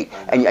have to wait.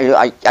 And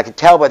I can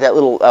tell by that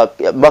little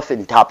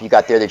muffin top you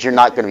got there that you're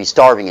not going to be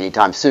starving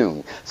anytime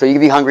soon. So you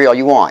can be hungry all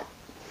you want.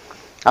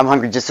 I'm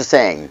hungry just the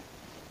same.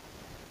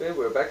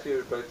 Anyway, back to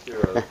your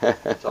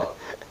talk.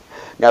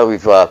 Now that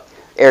we've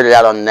aired it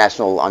out on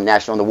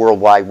the World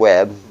Wide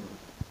Web.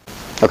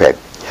 Okay.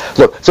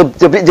 Look, so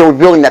they were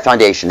building that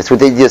foundation. It's what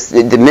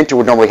the mentor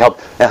would normally help.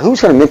 Now,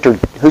 who's going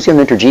to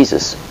mentor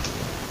Jesus?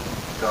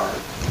 God.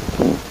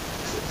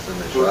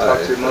 We'll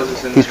talk to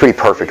Moses and He's pretty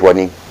perfect,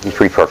 wasn't he? He's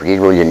pretty perfect. He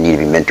really didn't need to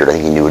be mentored. I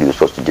think he knew what he was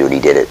supposed to do, and he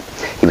did it.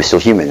 He was still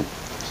human.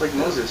 It's like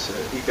Moses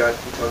said. He talked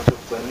to a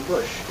flaming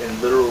bush. In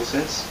literal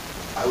sense,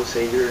 I would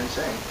say you're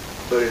insane.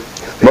 But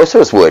if Most of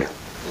us would.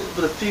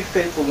 But the few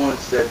faithful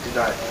ones that did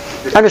not...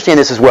 I understand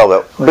this as well,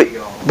 though. But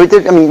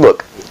I mean,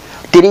 look.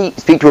 Did he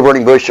speak to a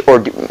burning bush,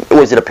 or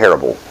was it a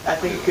parable? I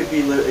think it could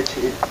be... I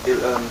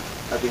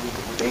think it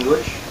could be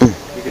English.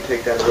 You could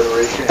take that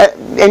alliteration.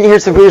 And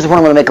here's the point I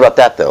want to make about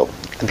that, though.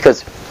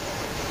 Because...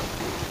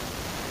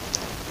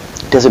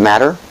 Does it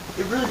matter?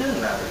 It really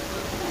doesn't matter.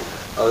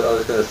 I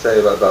was going to say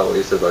about what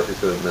you said about he's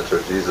going to mentor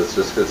Jesus,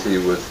 just because he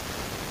was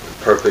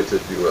perfect,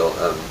 if you will.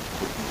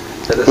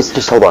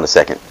 Just hold on a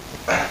second.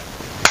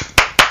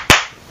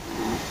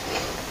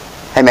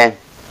 Hey, man.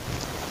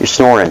 You're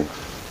snoring.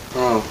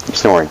 Oh. You're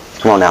snoring.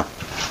 Come on now.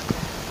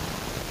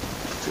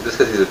 Just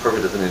because he's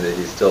perfect doesn't mean that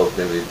he still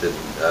maybe didn't...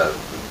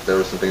 there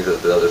were some things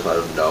that the others might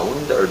have known,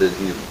 or did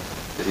he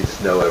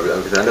just know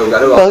everything? Because I know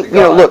well,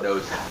 God look,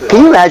 knows.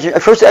 Can you imagine?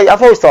 First,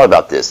 I've always thought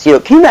about this.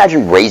 Can you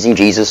imagine raising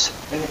Jesus?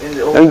 In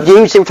the Old I mean,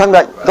 you say we're talking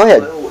about. Go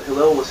ahead.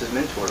 Hillel was his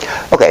mentor.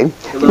 Okay.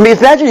 I mean,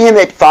 imagine him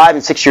at 5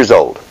 and 6 years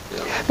old.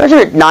 Yeah. Imagine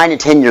at 9 and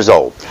 10 years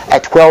old.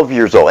 At 12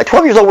 years old. At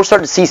 12 years old, we're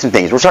starting to see some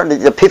things. The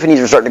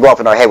epiphanies are starting to go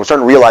off in our head. We're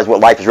starting to realize what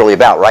life is really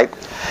about, right?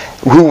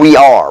 Who we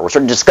are. We're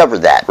starting to discover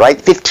that,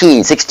 right?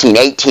 15, 16,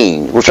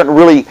 18. We're starting to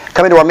really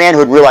come into our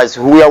manhood and realize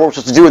who we are, what we're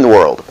supposed to do in the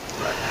world.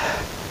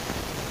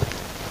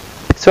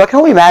 So I can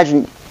only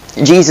imagine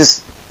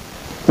Jesus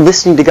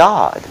listening to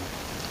God,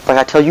 like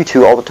I tell you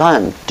two all the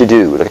time to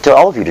do, like I tell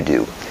all of you to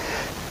do.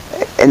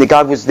 And that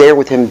God was there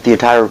with him the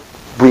entire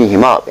bringing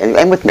him up,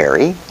 and with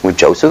Mary, with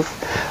Joseph.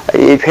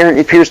 It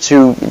appears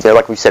to,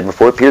 like we said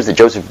before, it appears that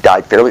Joseph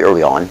died fairly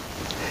early on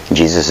in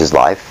Jesus'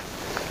 life,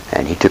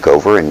 and he took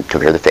over and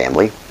took care of the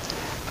family.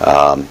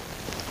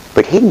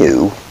 But he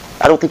knew.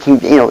 I don't think he was,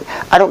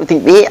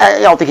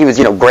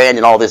 grand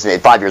and all this, and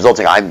at 5 years old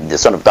saying, "I'm the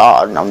Son of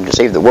God, and I'm going to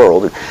save the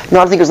world." No, I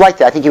don't think it was like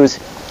that. I think it was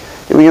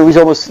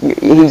almost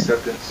he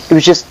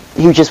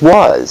just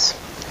was.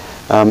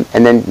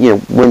 And then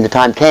when the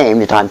time came,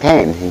 he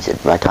said,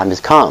 "My time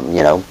has come."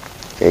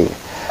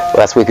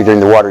 Last week during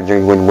the water,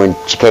 when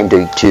she came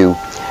to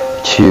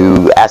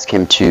ask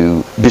him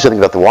to do something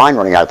about the wine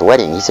running out at the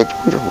wedding, he said,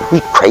 "Are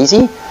you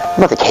crazy?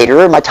 I'm not the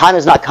caterer. My time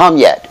has not come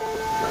yet.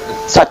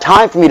 It's not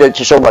time for me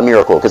to show my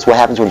miracle." Because what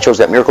happens when he shows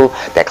that miracle?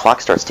 That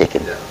clock starts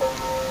ticking.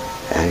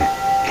 And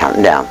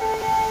counting down.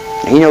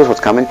 And he knows what's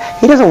coming.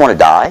 He doesn't want to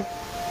die.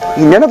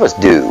 None of us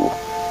do.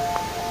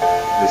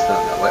 At least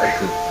not that way.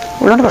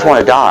 Well, none of us want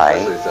to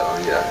die. So,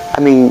 yeah. I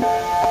mean,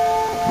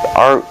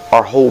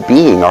 our whole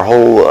being, our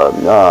whole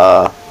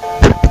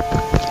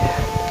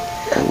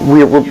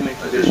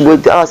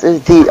with us,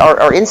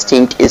 our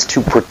instinct is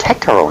to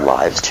protect our own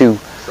lives, to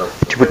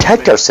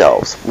protect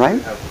ourselves,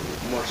 right?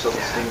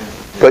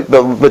 But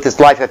this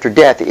life after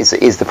death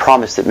is the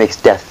promise that makes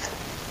death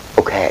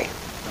okay.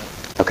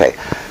 Okay.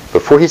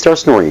 Before he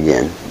starts snoring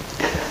again,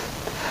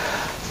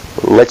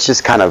 let's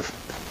just kind of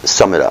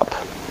sum it up.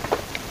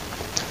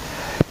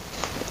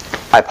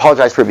 I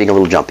apologize for it being a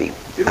little jumpy.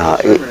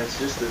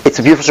 It's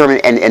a beautiful sermon,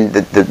 and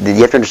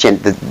you have to understand,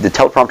 the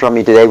teleprompter on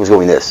me today was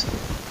going this.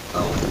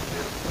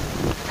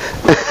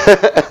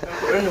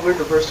 Wasn't it weird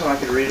the first time I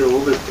could read it a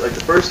little bit? Like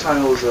the first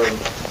time it was the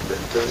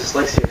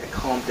dyslexia had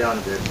calmed down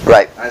a bit.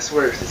 Right. I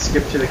swear it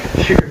skipped to the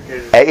computer.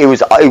 It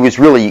was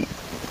really,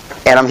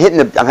 and I'm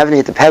having to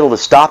hit the pedal to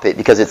stop it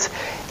because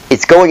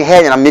it's going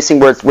ahead, and I'm missing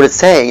what it's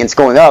saying, and it's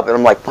going up, and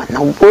I'm like, what in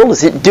the world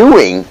is it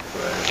doing?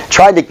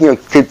 Tried to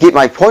get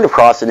my point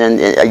across, and then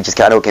I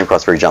know it came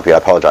across very jumpy. I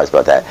apologize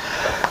about that.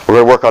 We're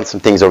going to work on some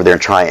things over there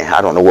and try.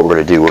 I don't know what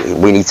we're going to do.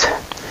 We need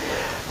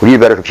a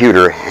better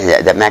computer.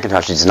 And that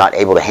Macintosh is not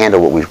able to handle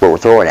what we're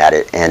throwing at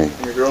it, and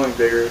you're growing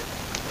bigger.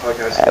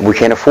 We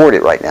can't afford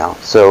it right now.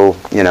 So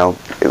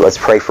let's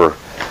pray for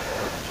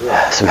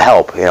some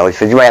help.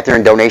 If you're out there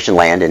in donation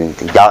land and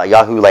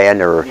Yahoo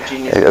land or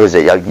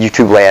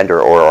YouTube land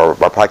or our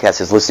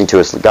podcast is listening to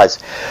us, guys,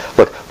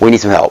 look, we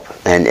need some help,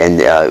 and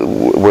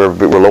we're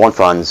low on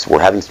funds. We're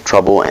having some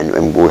trouble,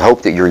 and we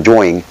hope that you're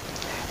enjoying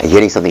and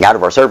getting something out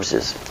of our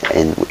services.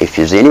 And if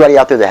there's anybody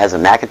out there that has a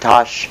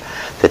Macintosh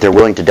that they're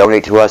willing to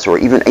donate to us, or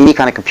even any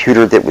kind of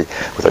computer that with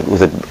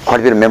quite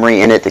a bit of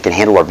memory in it that can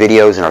handle our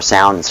videos and our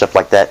sound and stuff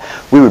like that,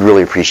 we would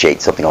really appreciate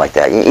something like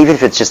that. Even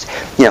if it's just,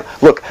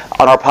 look,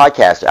 on our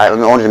podcast, I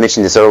wanted to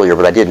mention this earlier,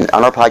 but I didn't.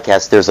 On our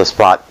podcast, there's a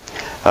spot,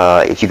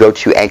 if you go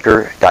to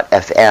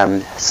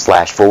anchor.fm// First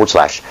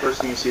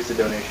thing you see is the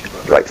donation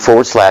button. Right, /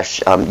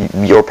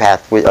 your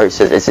path, it's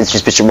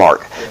just Bishop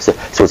Mark. So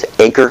it's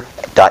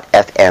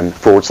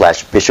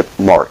anchor.fm/Bishop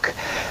Mark.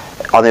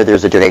 On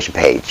there's a donation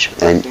page,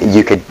 and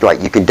you can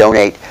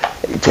donate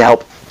to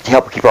help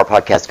keep our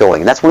podcast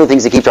going. And that's one of the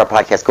things that keeps our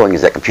podcast going is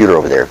that computer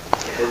over there.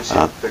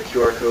 The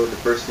QR code, the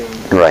first thing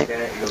you right.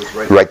 scan it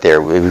goes right there.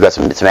 We've got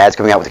some ads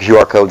coming out with the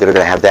QR code that are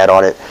going to have that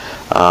on it.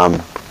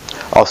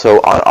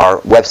 Also on our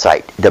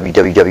website,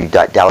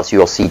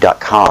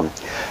 www.dallasulc.com,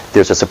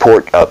 there's a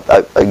support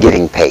a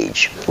giving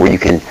page where you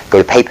can go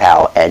to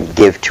PayPal and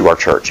give to our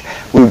church.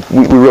 We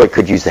really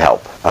could use the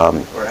help. Or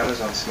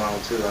Amazon Smile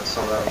too. I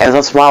saw that.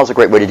 Amazon Smile is a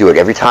great way to do it.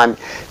 Every time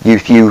you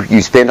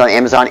spend on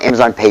Amazon,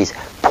 Amazon pays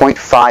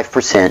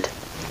 0.5%,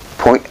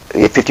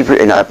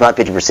 50%, not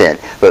 50%,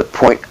 but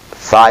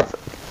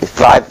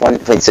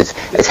 0.51.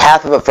 It's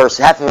half of a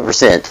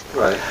percent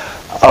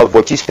of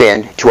what you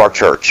spend to our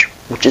church.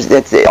 Which is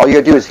all you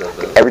gotta do is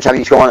every time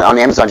you go on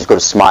Amazon, just go to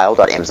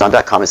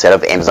smile.amazon.com instead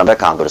of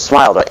amazon.com. Go to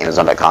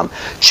smile.amazon.com.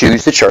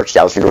 Choose the church,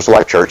 Dallas Universal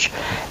Life Church,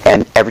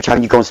 and every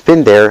time you go and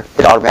spend there,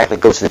 it automatically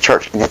goes to the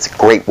church, and that's a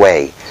great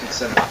way.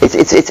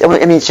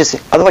 It's just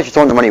otherwise you're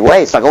throwing the money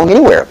away. It's not going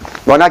anywhere.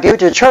 Why not give it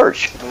to the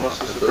church?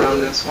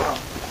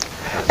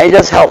 And it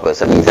does help us.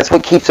 That's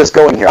what keeps us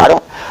going here. I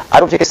don't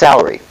take a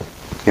salary.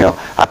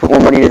 I put more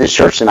money into this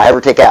church than I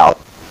ever take out.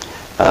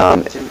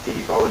 And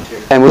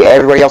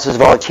everybody else is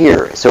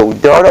volunteer. So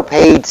there are no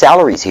paid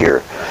salaries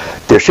here.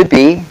 There should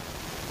be,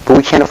 but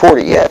we can't afford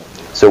it yet.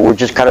 So we're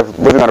just kind of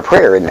living on a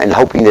prayer and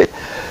hoping that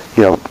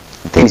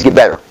things get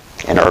better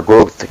and our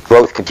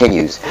growth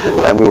continues.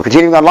 And we are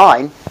continuing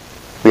online,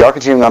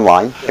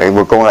 and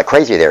we're going like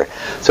crazy there.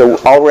 So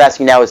all we're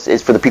asking now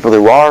is for the people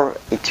who are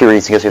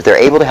experiencing us, if they're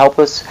able to help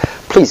us,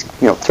 please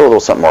throw a little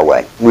something our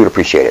way. We would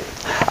appreciate it.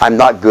 I'm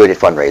not good at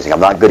fundraising. I'm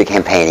not good at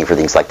campaigning for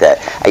things like that.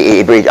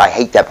 I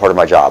hate that part of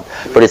my job,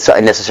 but it's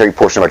a necessary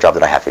portion of my job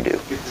that I have to do.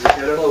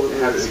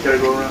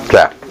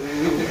 Yeah.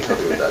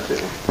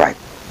 Right.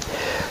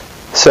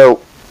 So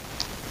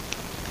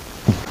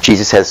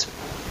Jesus has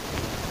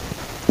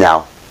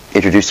now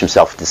introduced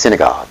himself to the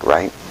synagogue,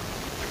 right?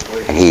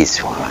 And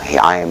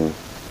I am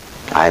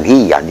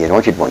he. I'm the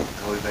anointed one.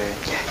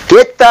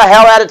 Get the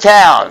hell out of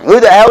town. Who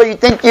the hell do you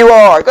think you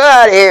are? Go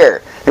out of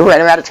here. They ran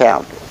him out of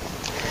town.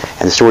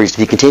 And the story is to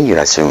be continued,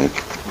 I assume.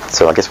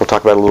 So I guess we'll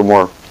talk about it a little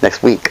more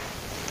next week.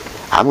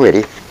 I'm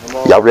ready.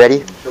 Y'all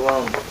ready?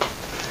 Shalom.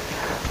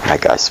 All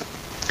right, guys.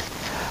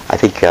 I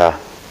think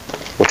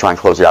we'll try and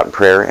close it out in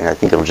prayer, and I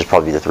think it'll just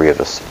probably be the three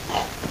of us.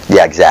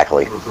 Yeah,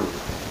 exactly.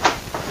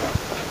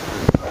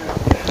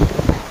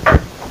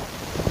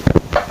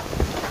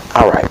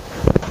 All right.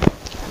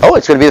 Oh,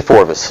 it's going to be the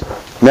four of us.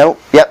 No?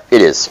 Yep,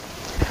 it is.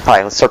 All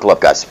right, let's circle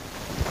up, guys.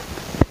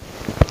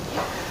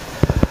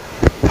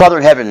 Father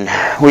in heaven,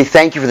 we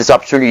thank you for this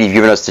opportunity you've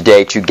given us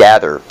today to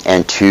gather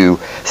and to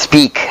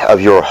speak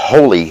of your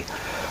holy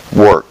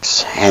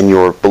works and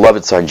your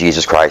beloved Son,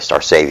 Jesus Christ,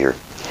 our Savior.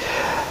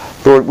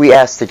 Lord, we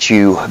ask that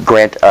you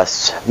grant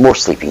us more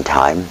sleeping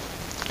time.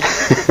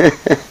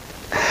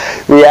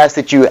 We ask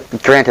that you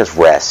grant us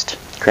rest.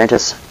 Grant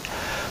us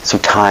some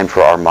time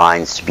for our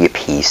minds to be at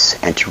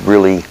peace and to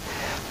really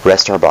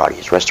rest our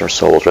bodies, rest our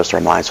souls, rest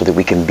our minds so that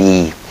we can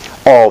be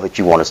all that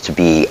you want us to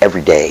be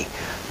every day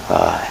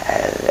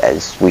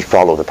as we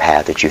follow the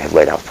path that you have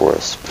laid out for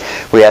us.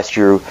 We ask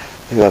you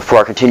for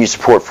our continued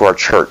support for our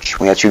church.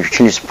 We ask you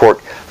continued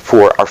support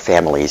for our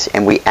families.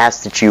 And we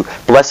ask that you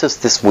bless us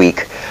this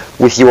week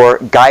with your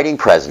guiding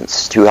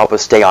presence to help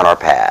us stay on our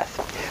path.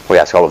 We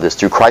ask all of this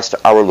through Christ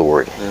our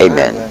Lord.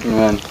 Amen.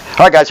 Amen.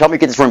 All right, guys, help me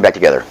get this room back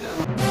together.